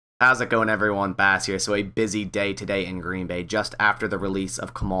How's it going, everyone? Bass here. So a busy day today in Green Bay. Just after the release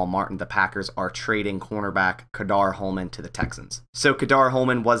of Kamal Martin, the Packers are trading cornerback Ka'Dar Hollman to the Texans. So Ka'Dar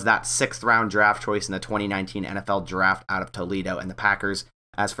Hollman was that 6th round draft choice in the 2019 NFL draft out of Toledo, and the Packers,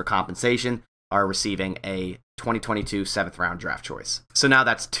 as for compensation, are receiving a 2022 7th round draft choice. So now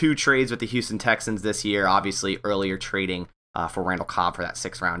that's 2 trades with the Houston Texans this year. Obviously, earlier trading for Randall Cobb for that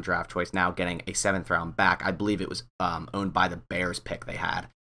 6th round draft choice, now getting a 7th round back. I believe it was owned by the Bears pick they had,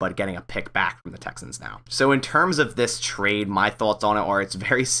 but getting a pick back from the Texans now. So in terms of this trade, my thoughts on it are it's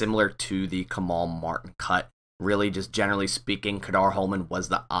very similar to the Kamal Martin cut. Really, just generally speaking, Ka'Dar Hollman was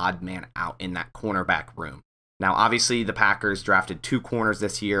the odd man out in that cornerback room. Now, obviously, the Packers drafted 2 corners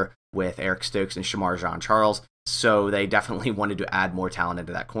this year with Eric Stokes and Shamar Jean-Charles, so they definitely wanted to add more talent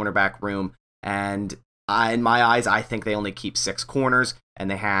into that cornerback room. And in my eyes, I think they only keep 6 corners,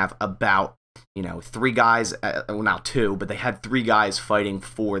 and they have about 3 guys, well, now 2, but they had 3 guys fighting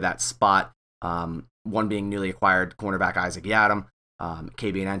for that spot. One being newly acquired cornerback Isaac Yiadom,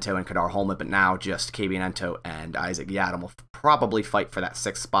 KB Ento and Ka'Dar Hollman, but now just KB Ento and Isaac Yiadom will probably fight for that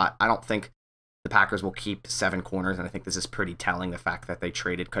 6th spot. I don't think the Packers will keep 7 corners, and I think this is pretty telling, the fact that they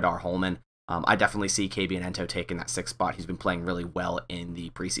traded Ka'Dar Hollman. I definitely see KB Ento taking that 6th spot. He's been playing really well in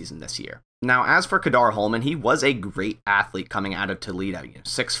the preseason this year. Now, as for Ka'Dar Hollman, he was a great athlete coming out of Toledo.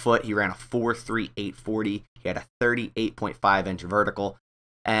 6 foot, he ran a 4.3 840. He had a 38.5-inch vertical.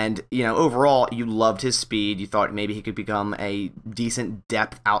 And, overall, you loved his speed. You thought maybe he could become a decent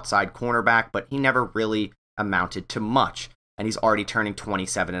depth outside cornerback, but he never really amounted to much. And he's already turning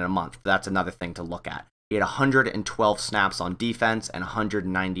 27 in a month. That's another thing to look at. He had 112 snaps on defense and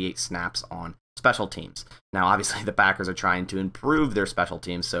 198 snaps on special teams. Now, obviously, the Packers are trying to improve their special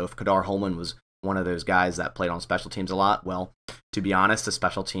teams, so if Ka'Dar Hollman was one of those guys that played on special teams a lot, well, to be honest, the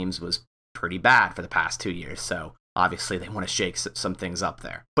special teams was pretty bad for the past 2 years, so obviously they want to shake some things up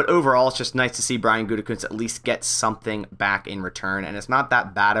there. But overall, it's just nice to see Brian Gutekunst at least get something back in return, and it's not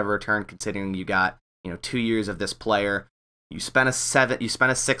that bad of a return considering you got 2 years of this player. You spent a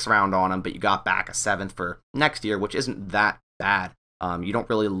 6th round on him, but you got back a 7th for next year, which isn't that bad. You don't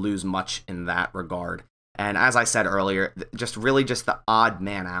really lose much in that regard. And as I said earlier, just the odd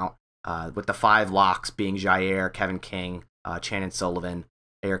man out, with the 5 locks being Jair, Kevin King, Channing Sullivan,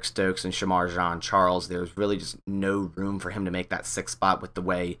 Eric Stokes, and Shamar Jean-Charles. There's really just no room for him to make that 6th spot with the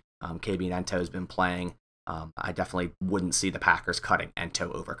way KB Ento has been playing. I definitely wouldn't see the Packers cutting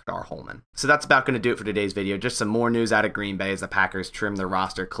Ento over Ka'Dar Hollman. So that's about going to do it for today's video. Just some more news out of Green Bay as the Packers trim their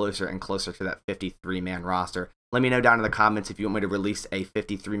roster closer and closer to that 53-man roster. Let me know down in the comments if you want me to release a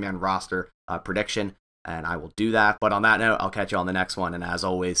 53-man roster prediction, and I will do that. But on that note, I'll catch you on the next one, and as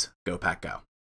always, go Pack Go.